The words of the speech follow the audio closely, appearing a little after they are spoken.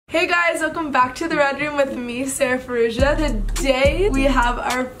Hey guys, welcome back to the Red Room with me, Sarah Ferrugia. Today we have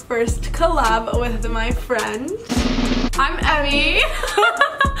our first collab with my friend. I'm Emmy.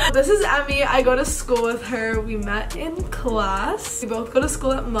 This is Emmy. I go to school with her. We met in class. We both go to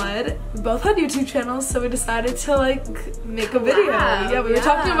school at Mud. We both had YouTube channels, so we decided to make a video. Yeah, we were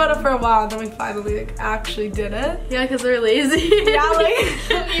talking about it for a while, and then we finally actually did it. Yeah, because we're lazy. Yeah,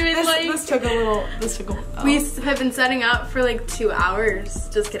 this took a while. We have been setting up for 2 hours.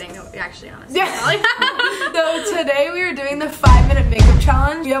 Just kidding. No, actually, honestly. Yeah. So today we are doing the 5-minute makeup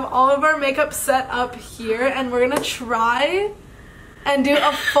challenge. We have all of our makeup set up here, and we're gonna try and do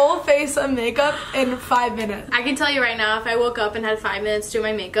a full face of makeup in 5 minutes. I can tell you right now, if I woke up and had 5 minutes to do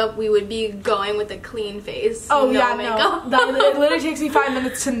my makeup, we would be going with a clean face. Oh no yeah, makeup. no. It literally takes me 5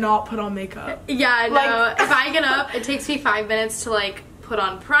 minutes to not put on makeup. Yeah, no. If I get up, it takes me 5 minutes to put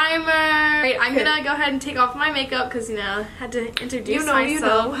on primer. Right, I'm gonna go ahead and take off my makeup because I had to introduce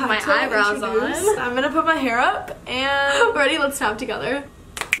myself. My eyebrows on. I'm gonna put my hair up and ready. Let's tap together.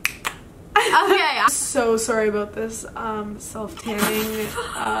 Okay. I'm so sorry about this self-tanning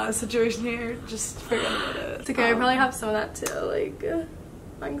situation here. Just forget about it. It's okay. I probably have some of that too.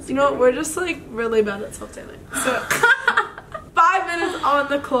 You know what? We're just really bad at self-tanning. So 5 minutes on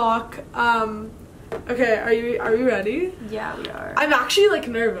the clock. Okay, are we ready? Yeah, we are. I'm actually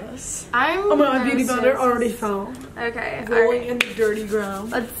nervous. Oh my god, my beauty blender already fell. Okay. Rolling in the dirty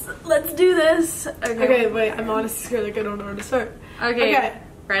ground. Let's do this. Okay, wait, I'm honestly scared I don't know where to start. Okay.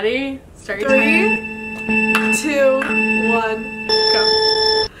 Ready? Start your 3, timer. 2, 1, go.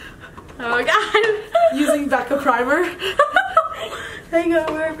 Oh god. Using Becca primer.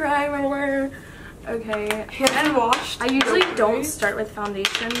 Hangover primer. Okay. Hand washed. I usually don't start with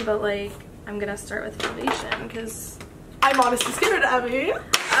foundation, but I'm gonna start with foundation because I'm honestly scared, Emmy.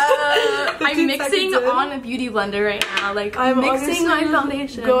 I'm mixing on a beauty blender right now. I'm mixing my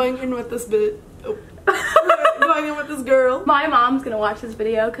foundation. Going in with this bit. Oh. Going in with this girl. My mom's gonna watch this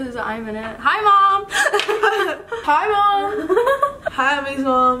video because I'm in it. Hi, mom. Hi, mom. Hi, Emmy's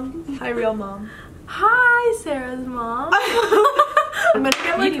mom. Hi, real mom. Hi, Sarah's mom. I'm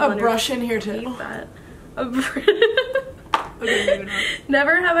gonna get a brush in here too. Okay, maybe not.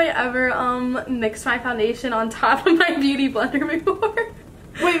 Never have I ever mixed my foundation on top of my beauty blender before.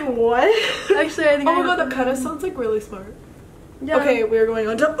 Wait, what? Actually, I think oh my god, that kind of sounds really smart. Yeah. Okay, we're going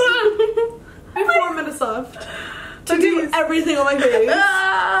on to 4 minutes left to do everything on my face.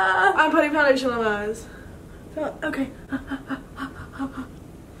 I'm putting foundation on my eyes. Okay.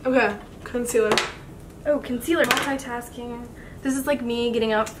 Okay, concealer. Oh, concealer. Multitasking. This is me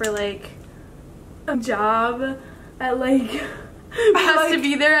getting up for a job at has to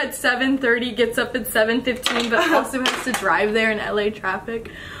be there at 7:30, gets up at 7:15, but also has to drive there in LA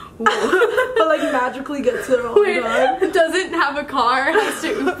traffic. But magically gets there. Oh my god. Doesn't have a car, has to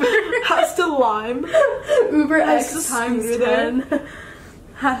Uber. Has to Lime. Uber X times 10.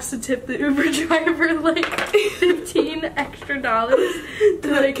 Has to tip the Uber driver $15 extra.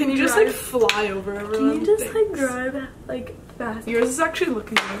 Can you just fly over everyone? Can you just drive fast? Yours is actually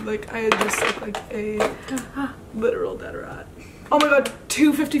looking good. I just look like a literal dead rat. Oh my god,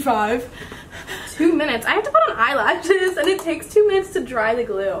 2:55. 2 minutes. I have to put on eyelashes and it takes 2 minutes to dry the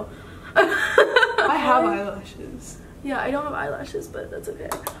glue. I have eyelashes. Yeah, I don't have eyelashes, but that's okay.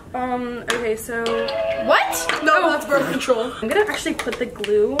 Okay, so what? No, that's birth control. I'm gonna actually put the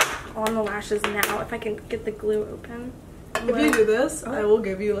glue on the lashes now if I can get the glue open. If you do this, I will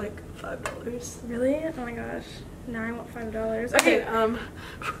give you $5. Really? Oh my gosh. Now I want $5. Okay,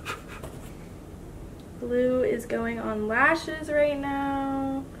 glue is going on lashes right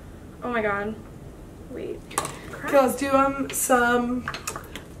now. Oh my god. Wait. Okay, let's do some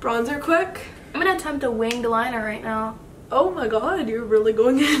bronzer quick. I'm gonna attempt a winged liner right now. Oh my god, you're really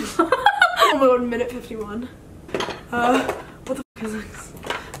going in. Oh my god, minute 51. What the f is this?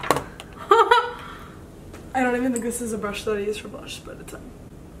 I don't even think this is a brush that I use for blush, but it's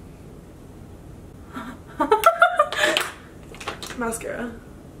mascara.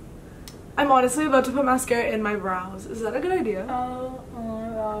 I'm honestly about to put mascara in my brows. Is that a good idea? Oh my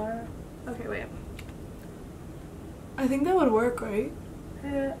god. Okay, wait. I think that would work, right?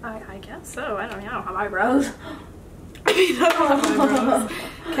 I guess so. I don't have eyebrows. I mean, I don't have eyebrows.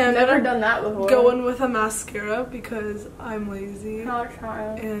 Okay, I've never done that before. Going with a mascara because I'm lazy. I'll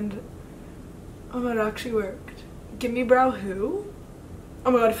try. And oh my god, it actually worked. Give me brow who?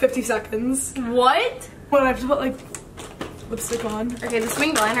 Oh my god, 50 seconds. What? When I have to put lipstick on. Okay, this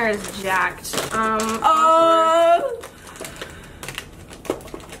winged liner is jacked. I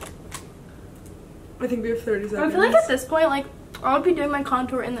think we have 30 seconds. I feel at this point, I'll be doing my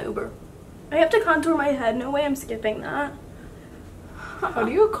contour in the Uber. I have to contour my head. No way I'm skipping that. How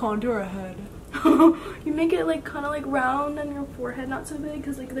do you contour a head? You make it like kind of like round on your forehead, not so big,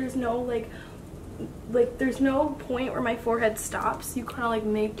 because like there's no there's no point where my forehead stops. You kind of like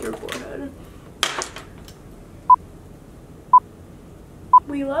make your forehead.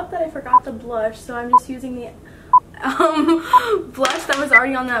 We love that I forgot the blush, so I'm just using the blush that was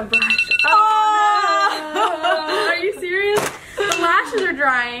already on that brush. Oh, no. Are you serious? The lashes are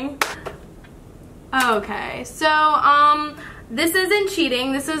drying. Okay, so this isn't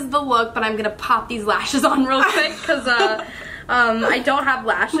cheating. This is the look, but I'm gonna pop these lashes on real quick because I don't have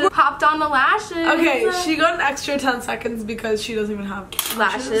lashes. Popped on the lashes. Okay, she got an extra 10 seconds because she doesn't even have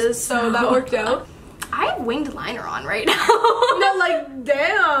lashes, so that worked out. I have winged liner on right now. No, like,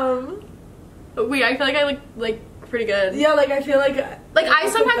 damn. Wait, I feel like I look like pretty good. Yeah, like I feel like I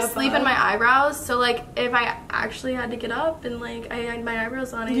sometimes sleep in my eyebrows, so like if I actually had to get up and like I had my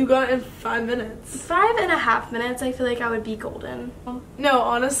eyebrows on, you got it in 5 minutes. 5.5 minutes, I feel like I would be golden. No,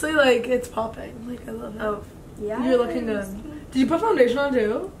 honestly, like it's popping. Like I love it. Oh, yeah. You're looking good. Did you put foundation on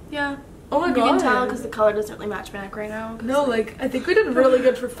too? Yeah. Oh my god. You can tell because the color doesn't really match my neck right now. No, like I think we did really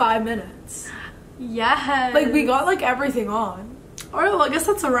good for 5 minutes. Yes. Like we got like everything on. Alright, well I guess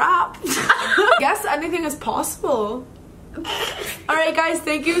that's a wrap. I guess anything is possible. Alright guys,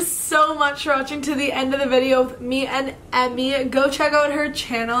 thank you so much for watching to the end of the video with me and Emmy. Go check out her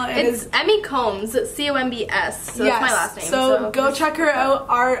channel. It's Emmy Combs, C-O-M-B-S, so yes, that's my last name. So go check her out.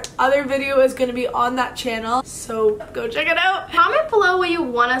 Our other video is going to be on that channel, so go check it out. Comment below what you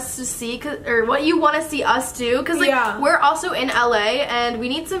want us to see, or what you want to see us do, because like we're also in LA and we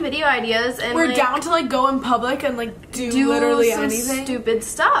need some video ideas, and we're like, down to like go in public and like do literally some anything stupid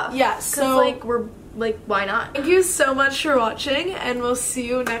stuff. Yeah, so like we're like, why not? Thank you so much for watching, and we'll see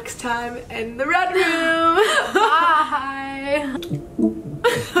you next time in the Red Room.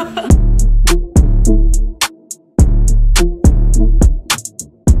 Bye.